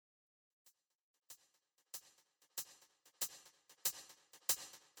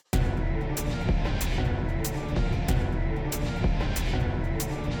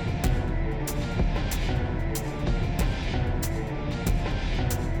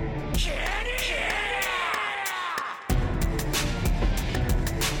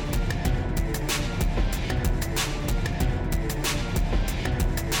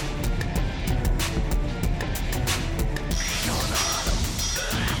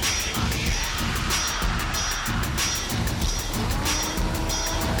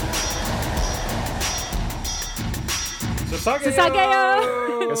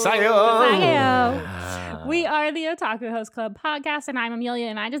Sasageo! Sasageo! We are the Otaku Host Club podcast, and I'm Amelia,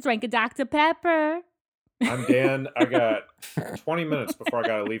 and I just drank a Dr. Pepper. I'm Dan. I got 20 minutes before I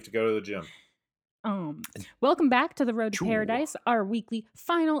got to leave to go to the gym. Welcome back to The Road to Paradise, our weekly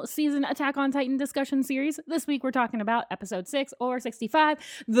final season Attack on Titan discussion series. This week we're talking about episode 6 or 65,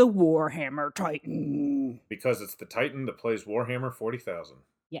 the Warhammer Titan. Because it's the Titan that plays Warhammer 40,000.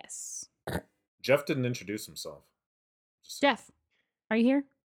 Yes. Jeff didn't introduce himself. Jeff, are you here?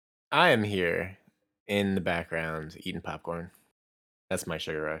 I am here in the background eating popcorn. That's my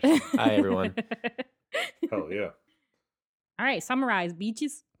sugar rush. Hi, everyone. Hell yeah. All right, summarize,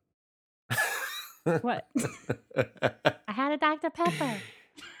 beaches. What? I had a Dr. Pepper.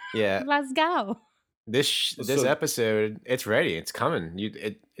 Yeah. Let's go. This episode, it's ready. It's coming.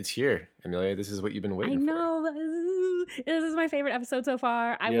 It's here, Amelia. This is what you've been waiting for. I know. This is my favorite episode so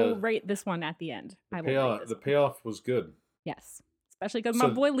far. I will rate this one at the end. The payoff was good. Yes. Especially because my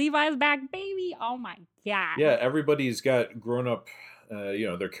boy Levi's back, baby. Oh my God. Yeah, everybody's got grown up.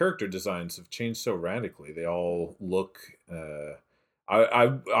 Their character designs have changed so radically. They all look...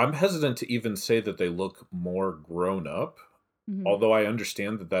 I'm hesitant to even say that they look more grown up, although I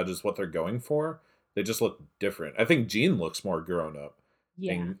understand that is what they're going for. They just look different. I think Jean looks more grown up.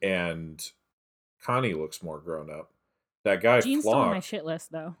 Yeah. And Connie looks more grown up. That guy Jean's Flock. still on my shit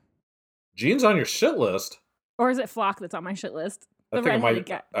list, though. Jean's on your shit list? Or is it Flock that's on my shit list? I think it might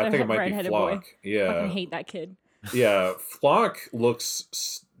be Flock. Boy. Yeah. I fucking hate that kid. Yeah, Flock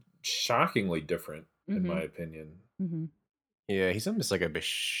looks shockingly different, in my opinion. Mm-hmm. Yeah, he's almost like a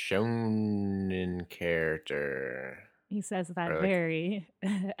Bishonen character. He says that very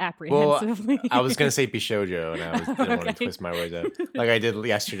apprehensively. Well, I was going to say Bishojo, and I didn't want to twist my words out. Like I did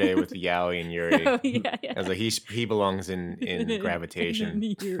yesterday with Yaoi and Yuri. Oh, yeah. I was like, he belongs in Gravitation.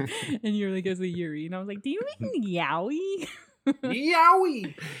 And Yuri goes to Yuri. And I was like, do you mean Yaoi?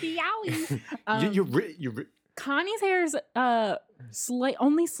 Yowie! Yowie! Connie's hair is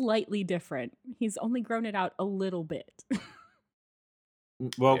only slightly different. He's only grown it out a little bit.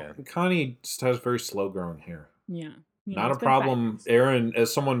 Well, yeah. Connie just has very slow-growing hair. Yeah. Not a problem. Aaron,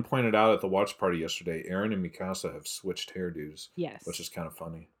 as someone pointed out at the watch party yesterday, Aaron and Mikasa have switched hairdos. Yes. Which is kind of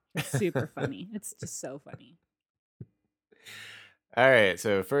funny. It's super funny. It's just so funny. All right,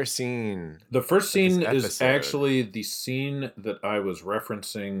 so first scene. The first scene is actually the scene that I was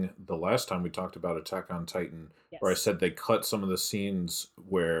referencing the last time we talked about Attack on Titan, where I said they cut some of the scenes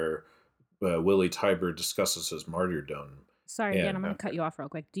where Willie Tybur discusses his martyrdom. Sorry, Dan, I'm going to cut you off real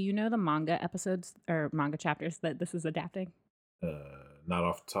quick. Do you know the manga episodes or manga chapters that this is adapting? Not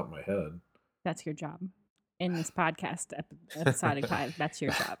off the top of my head. That's your job. In this podcast, episodic 5, that's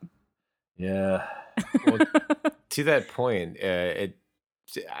your job. Yeah. Well, to that point, I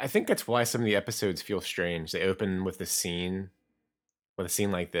think that's why some of the episodes feel strange. They open with a scene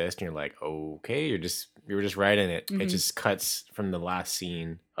like this, and you're like, okay, you were just right in it. Mm-hmm. It just cuts from the last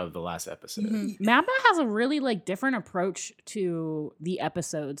scene of the last episode. Mm-hmm. Mappa has a really different approach to the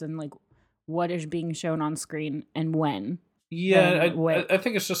episodes and what is being shown on screen and when. Yeah, I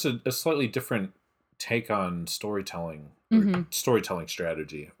think it's just a slightly different take on storytelling, storytelling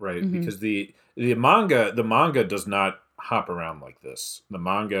strategy, right? Mm-hmm. Because the manga does not hop around like this. The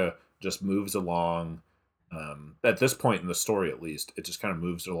manga just moves along. At this point in the story, at least, it just kind of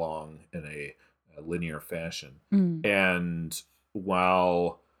moves along in a linear fashion. Mm. And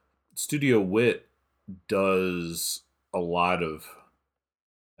while Studio Wit does a lot of,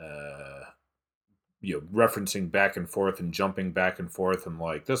 referencing back and forth and jumping back and forth, and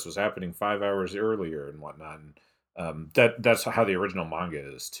this was happening 5 hours earlier and whatnot. And, that's how the original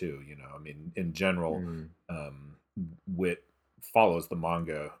manga is too. I mean, in general, Wit follows the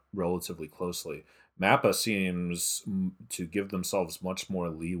manga relatively closely. Mappa seems to give themselves much more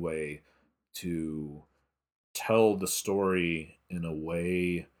leeway to tell the story in a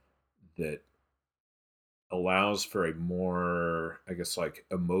way that allows for a more, I guess,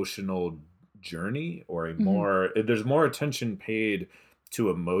 emotional journey, or a more, there's more attention paid to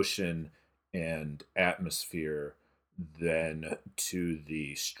emotion and atmosphere than to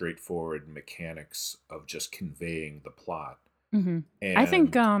the straightforward mechanics of just conveying the plot. Mm-hmm. And I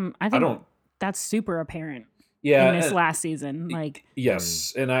think that's super apparent. Yeah, in this last season,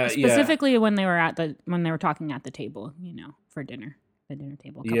 yes, and specifically when they were talking at the table, for dinner, the dinner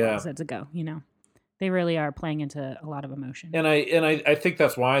table, a couple episodes ago, they really are playing into a lot of emotion. And I think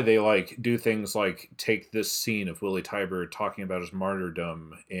that's why they do things like take this scene of Willie Tybur talking about his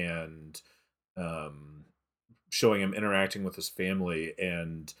martyrdom and showing him interacting with his family,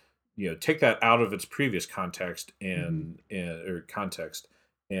 and take that out of its previous context and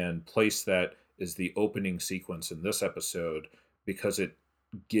place that is the opening sequence in this episode, because it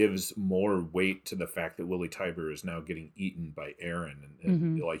gives more weight to the fact that Willie Tybur is now getting eaten by Aaron,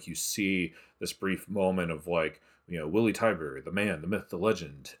 and like you see this brief moment of like, Willie Tybur, the man, the myth, the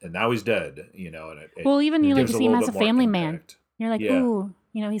legend, and now he's dead, and well, even you like to see him as a family man. You're like, Yeah. ooh,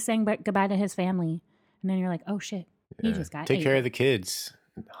 he's saying goodbye to his family, and then you're like, oh shit, he just got Take care of the kids,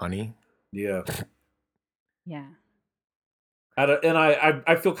 honey. Yeah. Yeah. And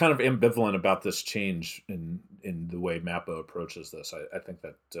I feel kind of ambivalent about this change in the way Mappa approaches this. I think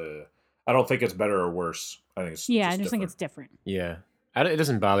that I don't think it's better or worse. I think it's I just think it's different. Yeah, it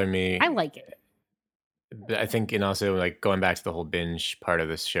doesn't bother me. I like it. But I think, and also like going back to the whole binge part of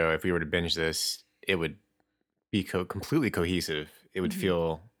this show, if we were to binge this, it would be completely cohesive. It would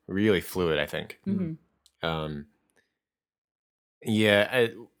feel really fluid, I think. Yeah.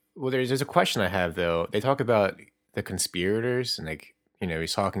 Well, there's a question I have though. They talk about the conspirators, and like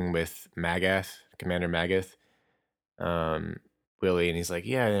he's talking with Magath, Commander Magath, Willie, and he's like,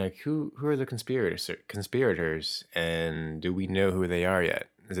 yeah, like who are the conspirators, and do we know who they are yet?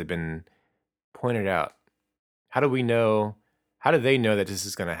 Has it been pointed out? How do we know? How do they know that this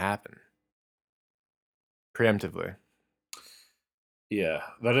is going to happen preemptively? Yeah,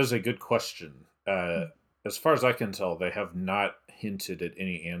 that is a good question. As far as I can tell, they have not hinted at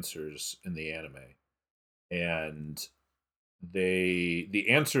any answers in the anime, and the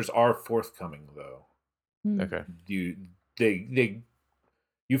answers are forthcoming though. Okay. You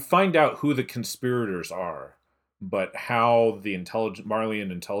find out who the conspirators are, but how the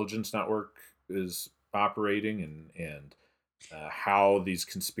Marleyan intelligence network is operating and how these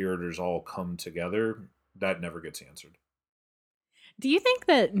conspirators all come together, that never gets answered. Do you think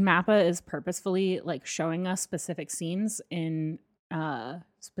that Mappa is purposefully like showing us specific scenes in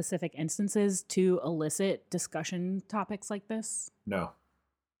specific instances to elicit discussion topics like this? No.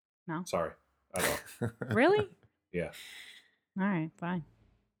 Sorry, I don't. Really? Yeah. All right, fine.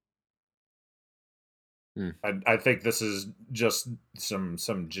 I think this is just some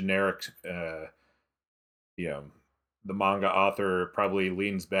generic. The manga author probably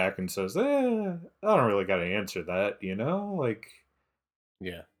leans back and says, I don't really got to answer that, like.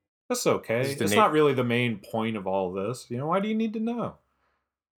 Yeah. That's okay. It's not really the main point of all this. Why do you need to know?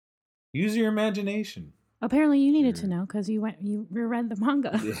 Use your imagination. Apparently you needed to know because you read the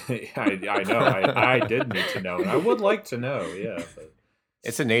manga. I know. I did need to know. And I would like to know, yeah. But.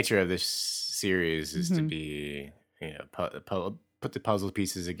 It's the nature of this series is to be, put the puzzle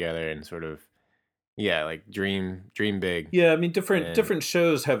pieces together and sort of, like dream big. Yeah, I mean, different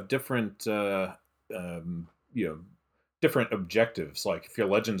shows have different, different objectives. Like if you're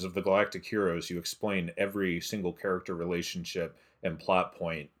Legends of the Galactic Heroes, you explain every single character relationship and plot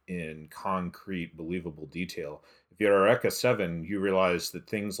point in concrete, believable detail. If you're Eureka 7, you realize that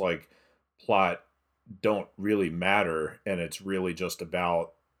things like plot don't really matter, and it's really just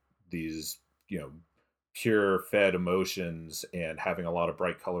about these, pure fed emotions and having a lot of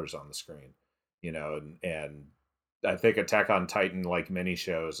bright colors on the screen, and I think Attack on Titan, like many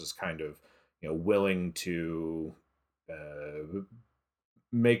shows, is kind of, willing to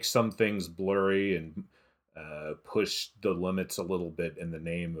make some things blurry and push the limits a little bit in the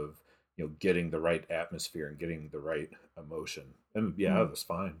name of getting the right atmosphere and getting the right emotion. And it was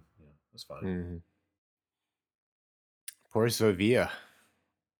fine. Yeah, it was fine. Mm-hmm. Poor Sophia.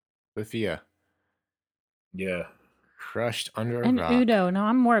 Yeah. Crushed under a and rock. Udo. No,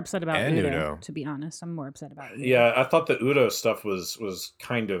 I'm more upset about And Udo, Udo. to be honest. I'm more upset about Udo. Yeah, I thought the Udo stuff was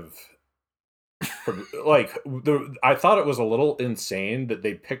kind of like I thought it was a little insane that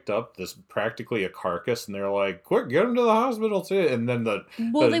they picked up this practically a carcass and they're like, quick, get him to the hospital too. And then the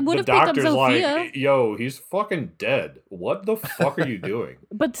doctor's like, yo, he's fucking dead. What the fuck are you doing?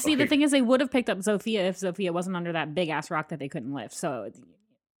 But see, the thing is, they would have picked up Zofia if Zofia wasn't under that big ass rock that they couldn't lift. So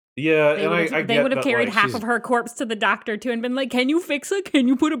yeah, they would have carried half of her corpse to the doctor too and been like, can you fix it? Can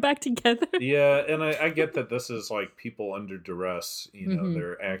you put it back together? Yeah, and I get that this is like people under duress,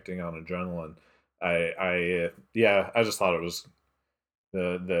 they're acting on adrenaline. I just thought it was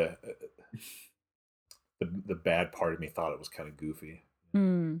the bad part of me thought it was kind of goofy.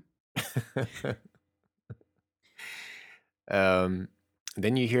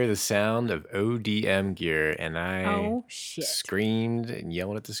 Then you hear the sound of ODM gear, and I screamed and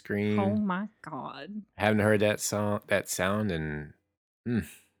yelled at the screen. Oh my god! I haven't heard that sound in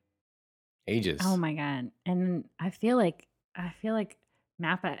ages. Oh my god! And I feel like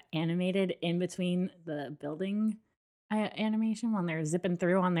Mappa animated in between the building animation when they're zipping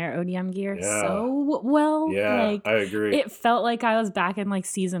through on their ODM gear so well. Yeah, like, I agree. It felt like I was back in like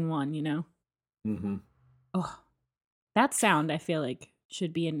season 1, Mm-hmm. Oh, that sound I feel like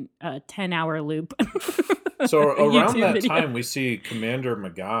should be in a 10-hour loop. So around YouTube that video. time, we see Commander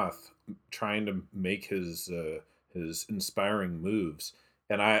Magath trying to make his inspiring moves,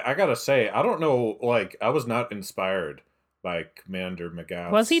 and I gotta say, I don't know, like I was not inspired by Commander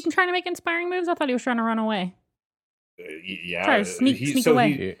Magath. Was he trying to make inspiring moves? I thought he was trying to run away. Yeah, Try to sneak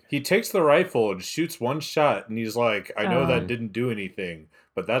away. he takes the rifle and shoots one shot, and he's like, "I know that didn't do anything,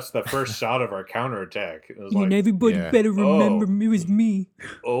 but that's the first shot of our counterattack." It was like, everybody better remember it was me.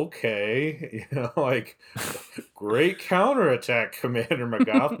 okay, like great counterattack, Commander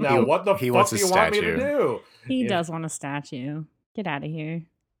Magath. Now, what the fuck do you want me to do? He does want a statue. Get out of here.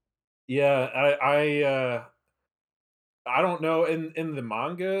 Yeah, I don't know. In the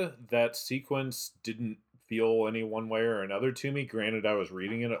manga, that sequence didn't feel any one way or another to me. Granted, I was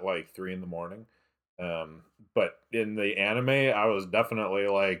reading it at like 3 a.m. But in the anime, I was definitely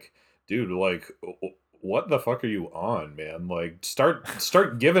like, dude, like, what the fuck are you on, man? Like,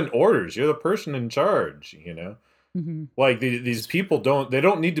 start giving orders. You're the person in charge, you know. Mm-hmm. Like these people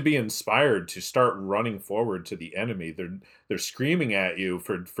don't need to be inspired to start running forward to the enemy. They're screaming at you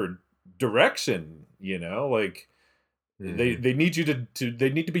for direction, you know. Like they need you to they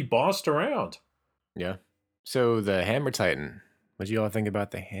need to be bossed around. Yeah. So the Hammer Titan. What do you all think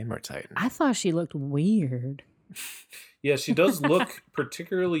about the Hammer Titan? I thought she looked weird. Yeah, she does look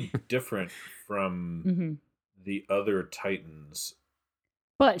particularly different from the other Titans.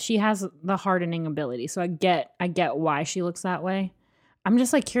 But she has the hardening ability, so I get why she looks that way. I'm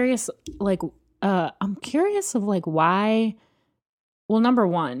just like curious, like I'm curious of like why. Well, number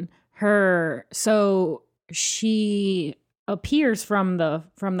one, she appears from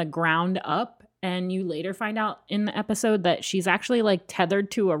the ground up, and you later find out in the episode that she's actually like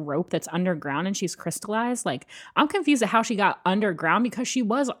tethered to a rope that's underground and she's crystallized. Like, I'm confused at how she got underground because she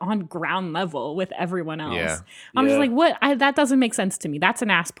was on ground level with everyone else. Yeah. I'm just like, what? That doesn't make sense to me. That's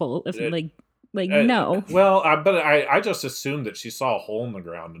an ass pull. No. Well, I just assumed that she saw a hole in the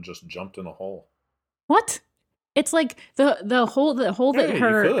ground and just jumped in a hole. What? It's like the hole that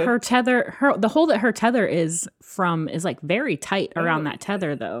her tether is from is like very tight around that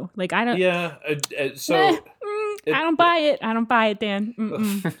tether though. Like I don't. Yeah. So I don't buy it. I don't buy it, Dan.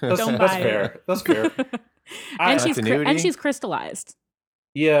 Don't buy it. That's fair. And she's crystallized.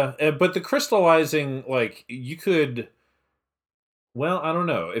 Yeah, but the crystallizing, like you could. Well, I don't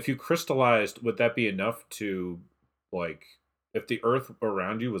know. If you crystallized, would that be enough to, like, if the earth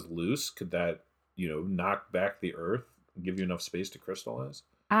around you was loose, could that, knock back the earth and give you enough space to crystallize?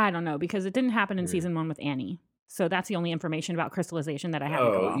 I don't know, because it didn't happen in season 1 with Annie. So that's the only information about crystallization that I have to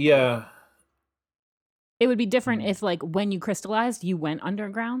go off. Yeah. It would be different if, like, when you crystallized, you went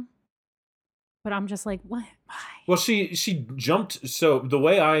underground. But I'm just like, what? Why? Well, she jumped. So the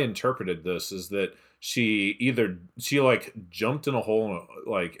way I interpreted this is that she jumped in a hole,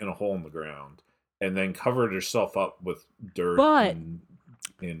 in a hole in the ground, and then covered herself up with dirt and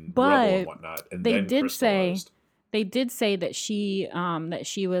rubble and whatnot, and then crystallized. They did say that she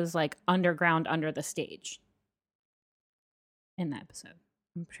was like underground under the stage in that episode.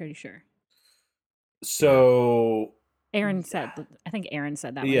 I'm pretty sure. So Aaron said that. I think Aaron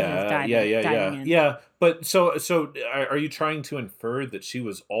said that. Yeah. But so are you trying to infer that she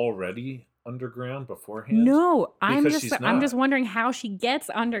was already underground beforehand? No, I'm just wondering how she gets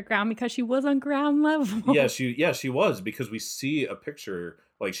underground because she was on ground level. Yeah, she was, because we see a picture,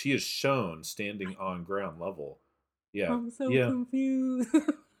 like she is shown standing on ground level. Yeah. I'm so confused.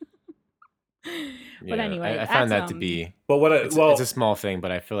 But anyway, I found that to be. But it's a small thing,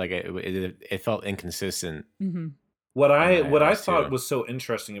 but I feel like it felt inconsistent. Mm-hmm. What I thought was so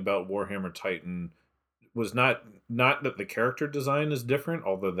interesting about Warhammer Titan was not that the character design is different,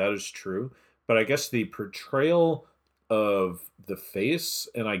 although that is true, but I guess the portrayal of the face,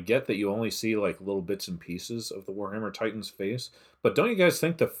 and I get that you only see like little bits and pieces of the Warhammer Titan's face, but don't you guys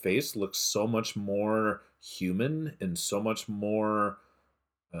think the face looks so much more human and so much more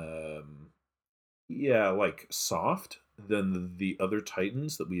like soft than the other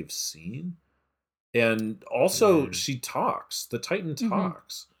Titans that we have seen? And also she talks. The Titan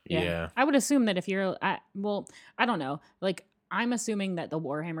talks. Yeah. I would assume that if you're I don't know. Like, I'm assuming that the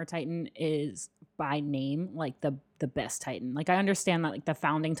Warhammer Titan is by name like the best Titan. Like, I understand that like the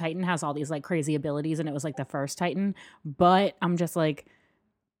founding Titan has all these like crazy abilities and it was like the first Titan, but I'm just like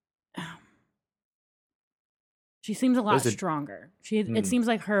she seems a lot stronger. It seems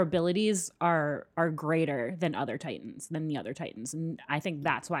like her abilities are greater than the other Titans, and I think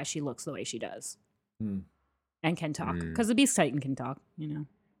that's why she looks the way she does. And can talk, because the Beast Titan can talk,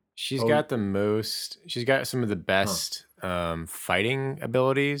 She's got some of the best fighting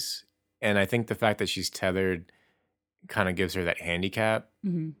abilities, and I think the fact that she's tethered kind of gives her that handicap.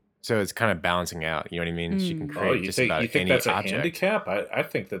 So it's kind of balancing out. You know what I mean? She can create you think any that's a object. handicap? I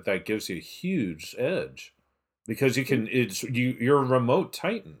think that gives you a huge edge because you're a remote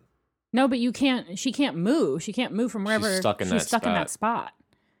Titan. No, but she can't move. She can't move from wherever she's stuck in that spot.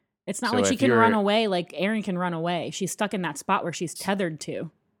 It's not like she can run away like Eren can run away. She's stuck in that spot where she's tethered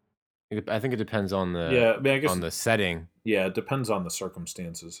to. I think it depends on the setting. Yeah, it depends on the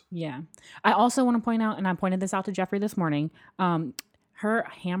circumstances. Yeah. I also want to point out, and I pointed this out to Jeffrey this morning, her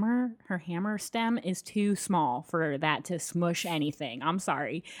hammer stem is too small for that to smush anything. I'm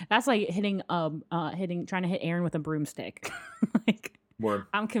sorry. That's like trying to hit Eren with a broomstick. Like, Word.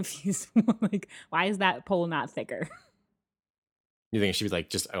 I'm confused. Like, why is that pole not thicker? You think it should be like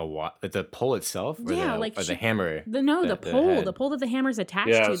just the pole itself, or the hammer? The pole that the hammer's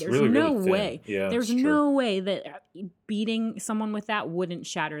attached to. There's really, no really way. Yeah, there's no way that beating someone with that wouldn't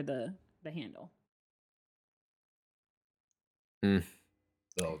shatter the handle. That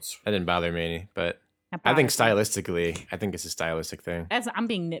didn't bother me any, but I think stylistically, it's a stylistic thing. I'm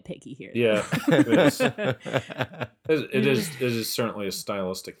being nitpicky here. Yeah, it is certainly a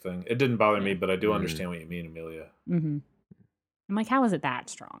stylistic thing. It didn't bother me, but I do understand what you mean, Amelia. Mm-hmm. I'm like, how is it that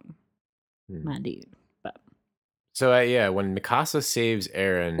strong, my dude? But so when Mikasa saves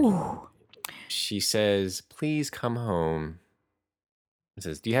Eren, she says, "Please come home." It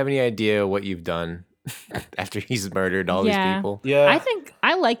says, "Do you have any idea what you've done?" After he's murdered all these people. Yeah.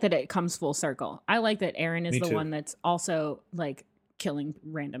 I like that it comes full circle. I like that Eren is the one that's also like killing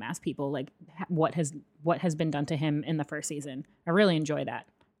random ass people, like what has been done to him in the first season. I really enjoy that.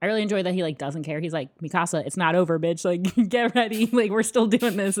 I really enjoy that he like doesn't care. He's like, Mikasa, it's not over, bitch. Like, get ready. Like, we're still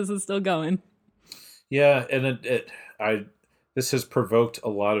doing this. This is still going. Yeah, and this has provoked a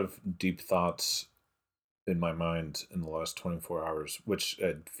lot of deep thoughts in my mind in the last 24 hours, which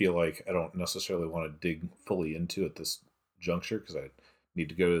I feel like I don't necessarily want to dig fully into at this juncture because I need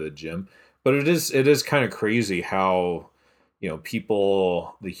to go to the gym. But it is kind of crazy how,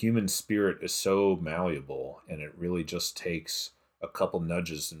 people, the human spirit is so malleable, and it really just takes a couple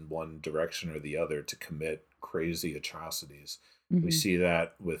nudges in one direction or the other to commit crazy atrocities. Mm-hmm. We see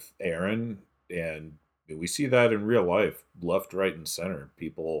that with Eren, and we see that in real life, left, right, and center.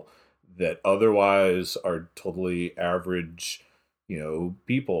 People that otherwise are totally average,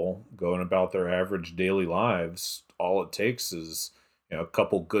 people going about their average daily lives. All it takes is, a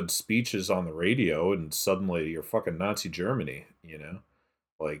couple good speeches on the radio, and suddenly you're fucking Nazi Germany,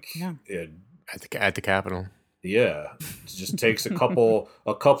 Like, at the Capitol. Yeah, it just takes a couple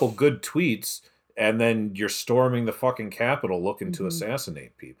good tweets, and then you're storming the fucking Capitol looking to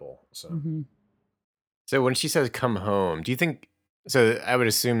assassinate people. So, So when she says "come home," do you think? So I would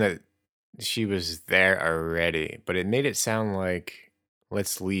assume that she was there already, but it made it sound like,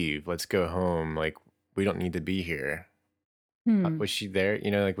 "Let's leave, let's go home. Like, we don't need to be here." Was she there?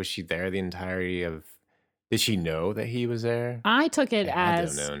 Was she there the entirety of? Did she know that he was there? I took it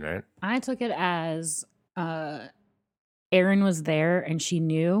as known, right? I took it as Eren was there and she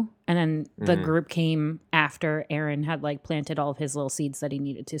knew, and then the group came after Eren had like planted all of his little seeds that he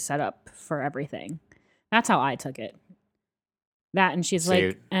needed to set up for everything. That's how I took it. That, and she's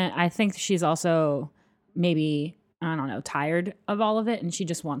I think she's also maybe, I don't know, tired of all of it, and she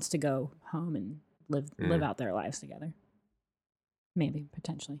just wants to go home and live out their lives together. Maybe,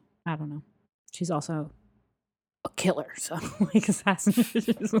 potentially. I don't know. She's also a killer, so like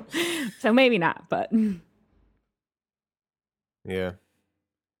assassination. So maybe not, but yeah,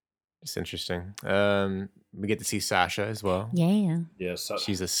 it's interesting. We get to see Sasha as well. Yeah.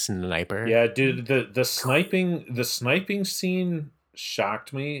 She's a sniper. Yeah, dude, the sniping scene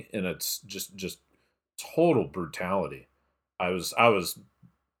shocked me, and it's just total brutality. I was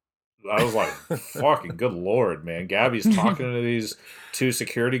like, fucking good lord, man. Gabby's talking to these two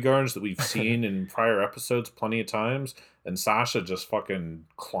security guards that we've seen in prior episodes plenty of times, and Sasha just fucking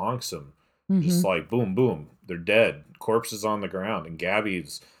clonks them. Just like, boom, boom. They're dead. Corpses on the ground. And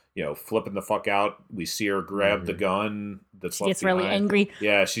Gabby's, flipping the fuck out. We see her grab the gun that's left gets really behind. Angry.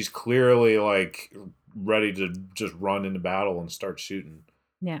 Yeah, she's clearly, like, ready to just run into battle and start shooting.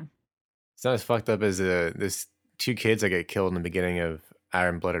 Yeah. It's not as fucked up as there's two kids that get killed in the beginning of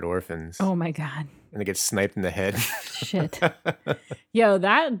Iron-Blooded Orphans. Oh my god. And they get sniped in the head. Shit. Yo,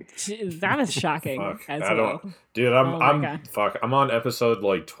 that is shocking. Fuck, as well. Dude, I'm on episode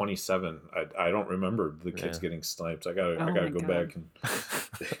like 27. I don't remember the kids getting sniped. I gotta go back and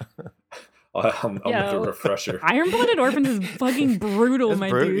I'll make a refresher. Iron-Blooded Orphans is fucking brutal, my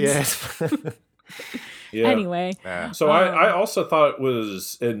dude. Yes. Yeah. Anyway. So I also thought it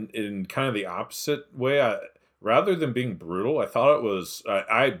was in kind of the opposite way. Rather than being brutal, I thought it was.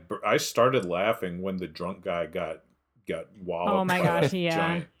 I started laughing when the drunk guy got got Oh walloped my by gosh, a yeah.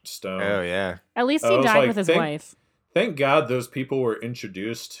 giant stone. Oh yeah. At least I he was died like, with his wife. Thank God those people were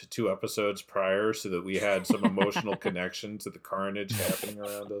introduced 2 episodes prior so that we had some emotional connection to the carnage happening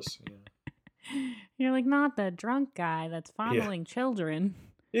around us. You're like, not the drunk guy that's Yeah. fondling children.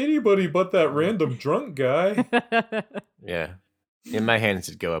 Anybody but that random drunk guy. Yeah. And my hands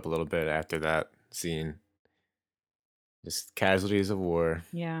did go up a little bit after that scene. Just casualties of war.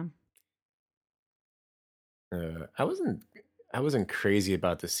 Yeah. I wasn't crazy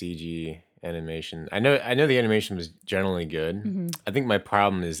about the CG animation. I know the animation was generally good. hmm I think my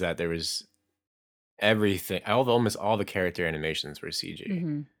problem is that there was everything, almost all the character animations were CG.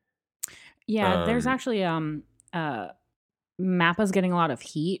 hmm Yeah, there's actually Mappa's getting a lot of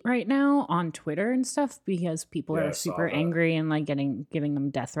heat right now on Twitter and stuff because people Yeah, are I saw super that. angry and like giving them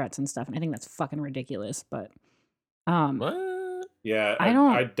death threats and stuff. And I think that's fucking ridiculous. But What? Yeah, I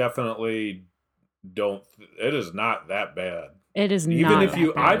don't. I definitely don't. It is not that bad. It is Even not if that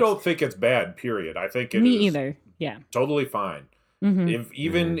you, I bad. don't think it's bad. Period. I think it Me is either. Yeah. totally fine. hmm If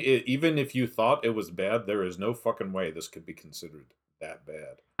even if you thought it was bad, there is no fucking way this could be considered that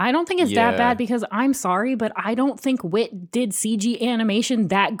bad. I don't think it's that Yeah. bad because I'm sorry, but I don't think Wit did CG animation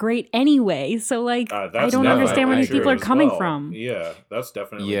that great anyway. So like, I That's don't understand where definitely these people true are as coming well. from. Yeah, that's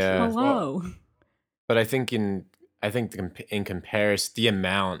definitely Yeah. true as well. Hello. But I think in comparison, the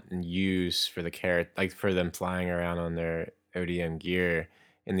amount and use for the carrot, like for them flying around on their ODM gear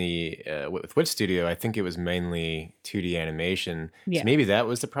in the with Wit Studio, I think it was mainly 2D animation. Yeah. So maybe that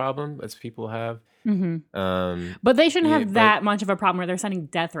was the problem that people have. hmm Um, But they shouldn't yeah, have but- that much of a problem where they're sending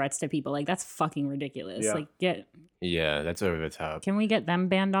death threats to people. Like that's fucking ridiculous. Yeah. Like yeah, that's over the top. can we get them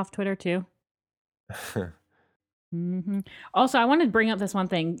banned off Twitter too? Also, I wanted to bring up this one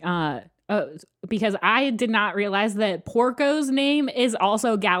thing because I did not realize that Porco's name is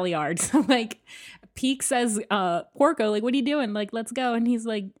also Galliard. So like Peak says Porco, like, what are you doing? Like, let's go. And he's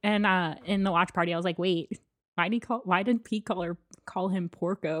like, and in the watch party, I was like, wait, why did Peak call him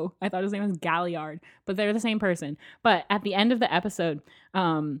Porco? I thought his name was Galliard, but they're the same person. But at the end of the episode,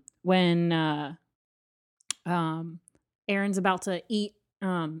 when Aaron's about to eat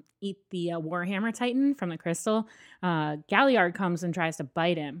the Warhammer Titan from the crystal, Galliard comes and tries to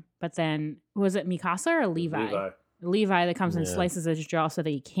bite him, but then was it Mikasa or Levi that comes and Yeah. slices his jaw so that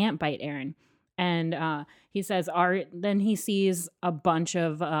he can't bite Aaron. And he says, then he sees a bunch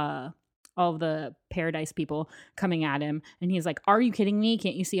of all of the Paradise people coming at him, and he's like, are you kidding me?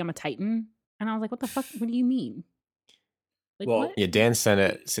 Can't you see I'm a Titan? And I was like, what the fuck? What do you mean? Like, Well, what? Yeah, Dan sent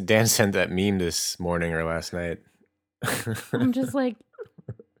it. So Dan sent that meme this morning or last night. I'm just like,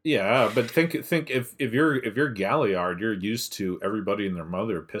 Yeah, but think if you're Galliard, you're used to everybody and their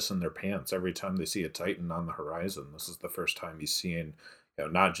mother pissing their pants every time they see a Titan on the horizon. This is the first time he's seeing,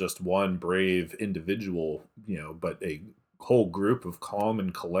 not just one brave individual, but a whole group of calm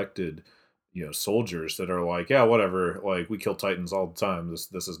and collected, soldiers that are like, yeah, whatever, like we kill Titans all the time.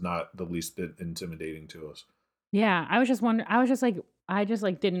 This is not the least bit intimidating to us. yeah, I just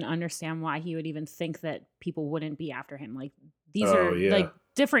like didn't understand why he would even think that people wouldn't be after him. Like these are yeah. like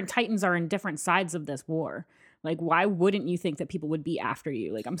different Titans are in different sides of this war. Like why wouldn't you think that people would be after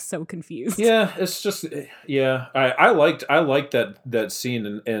you? Like I'm so confused. Yeah, it's just I liked that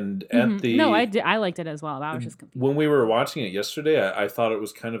scene and at the No, I liked it as well. I was just confused. when we were watching it yesterday, I thought it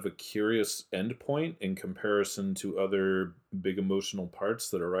was kind of a curious endpoint in comparison to other big emotional parts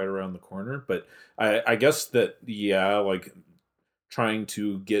that are right around the corner. But I guess that like trying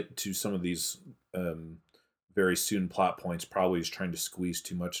to get to some of these very soon plot points probably is trying to squeeze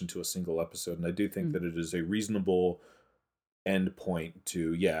too much into a single episode, and I do think that it is a reasonable end point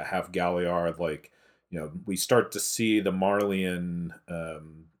to have Galliard, like, we start to see the Marleyan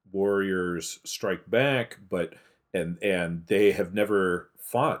warriors strike back, but and they have never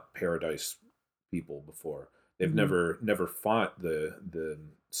fought Paradise people before. They've never fought the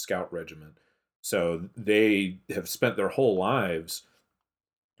Scout Regiment, so they have spent their whole lives,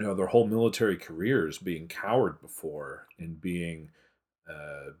 their whole military careers being cowered before and being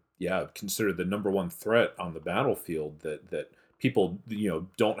considered the number one threat on the battlefield that people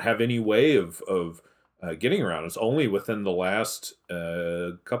don't have any way of getting around. It's only within the last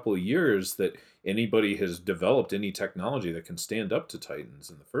couple of years that anybody has developed any technology that can stand up to Titans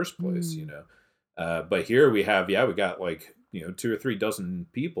in the first place. But here we have we got like 2 or 3 dozen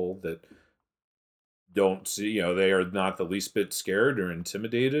people that don't see, they are not the least bit scared or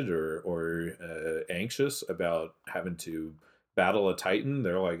intimidated or anxious about having to battle a Titan.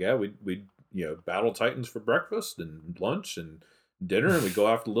 They're like, we battle Titans for breakfast and lunch and dinner and we go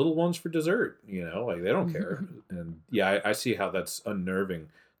after little ones for dessert. You know, like they don't care. And yeah, I see how that's unnerving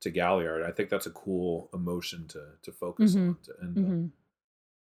to Galliard. I think that's a cool emotion to focus on to end on.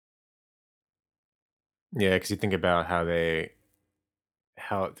 Yeah, because you think about how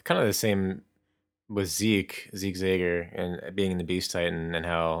kind of the same with Zeke Zager, and being in the Beast Titan, and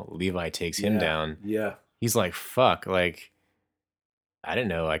how Levi takes him down. Yeah. He's like, fuck, like, I didn't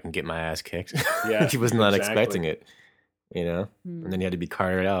know I can get my ass kicked. Yeah. He was not expecting it, you know? And then he had to be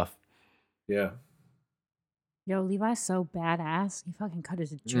carted off. Yeah. Yo, Levi's so badass. He fucking cut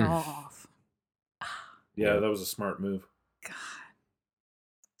his jaw off. Yeah, that was a smart move. God.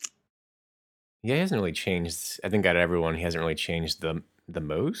 Yeah, he hasn't really changed. I think out of everyone, he hasn't really changed the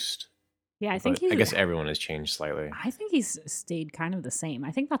most. Yeah, I guess everyone has changed slightly. I think he's stayed kind of the same.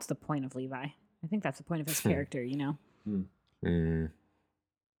 I think that's the point of Levi. I think that's the point of his character, you know?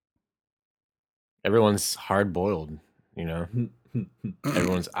 Everyone's hard-boiled, you know?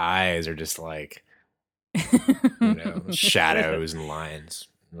 Everyone's eyes are just like, you know, shadows and lines.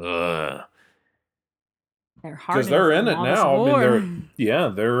 Ugh. They're hard because they're in it now. I mean,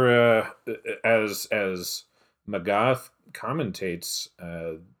 they're as Magath commentates,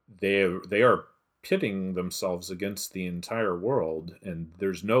 they are pitting themselves against the entire world, and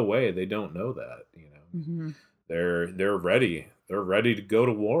there's no way they don't know that. You know, they're ready. They're ready to go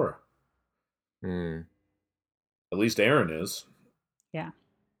to war. At least Eren is. Yeah.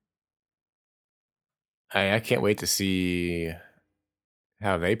 I can't wait to see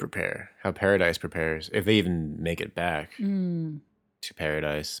how they prepare, how Paradise prepares, if they even make it back to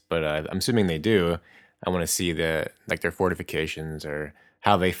Paradise. But I'm assuming they do. I want to see their fortifications, or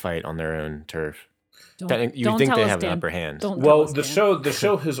how they fight on their own turf. You think they have an upper hand? Well, the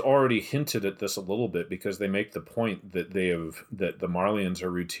show has already hinted at this a little bit, because they make the point that that the Marleyans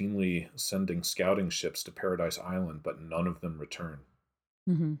are routinely sending scouting ships to Paradise Island, but none of them return.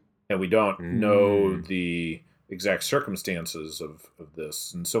 And we don't know the exact circumstances of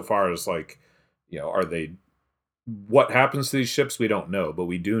this. And so far as, like, you know, what happens to these ships, we don't know, but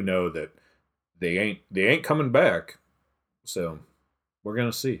we do know that they ain't coming back. So we're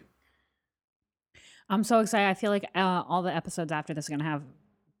gonna see. I'm so excited. I feel like all the episodes after this are gonna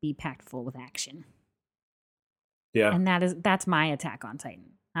be packed full with action. Yeah, and that's my Attack on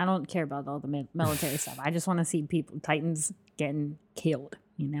Titan. I don't care about all the military stuff. I just want to see Titans getting killed.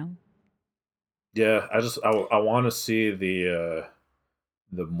 You know. Yeah, I want to see the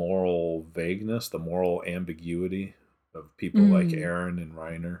moral vagueness, the moral ambiguity of people like Eren and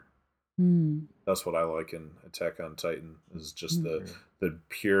Reiner. That's what I like in Attack on Titan, is just the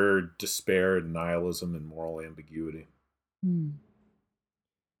pure despair and nihilism and moral ambiguity.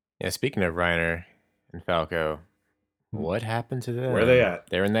 Yeah, speaking of Reiner and Falco, what happened to them? Where are they at?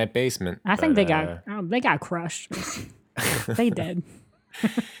 They're in that basement. I think they got crushed. They did.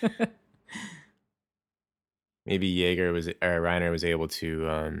 Maybe Reiner was able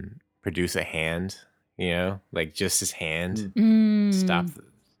to produce a hand, you know, like just his hand. Stop.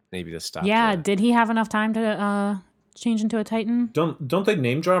 Maybe to stop. Yeah, did he have enough time to change into a Titan? Don't they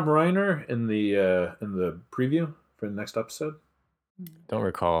name drop Reiner in the preview for the next episode? Don't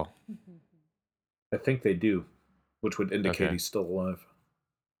recall. I think they do, which would indicate he's still alive.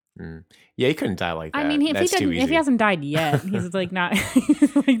 Yeah, he couldn't die like that. I mean, if he hasn't died yet, he's like not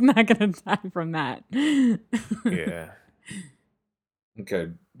gonna die from that. Yeah.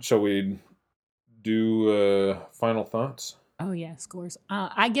 Okay, shall we do final thoughts? Oh yeah, scores.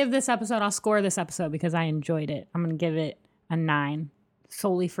 I'll score this episode because I enjoyed it. I'm gonna give it a 9,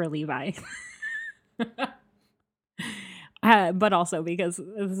 solely for Levi. But also because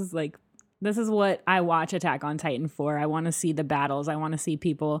this is what I watch Attack on Titan for. I want to see the battles. I want to see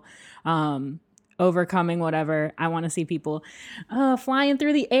people overcoming whatever. I want to see people flying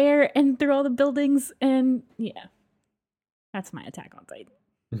through the air and through all the buildings. And yeah, that's my Attack on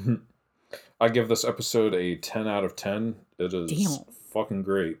Titan. I give this episode a 10 out of 10. It is fucking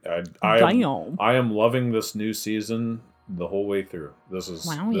great. I am loving this new season the whole way through. This is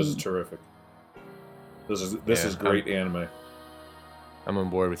terrific. This is great anime. I'm on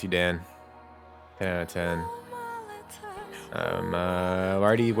board with you, Dan. 10 out of 10. I'm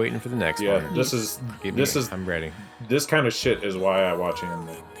already waiting for the next one. Yeah, I'm ready. This kind of shit is why I watch anime.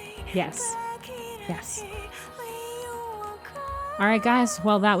 Yes. All right, guys.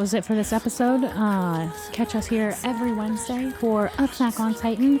 Well, that was it for this episode. Catch us here every Wednesday for Attack on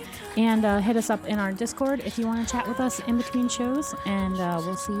Titan. And hit us up in our Discord if you want to chat with us in between shows. And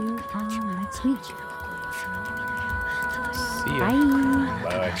we'll see you next week. See ya.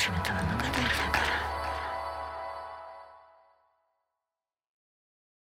 Bye. Bye.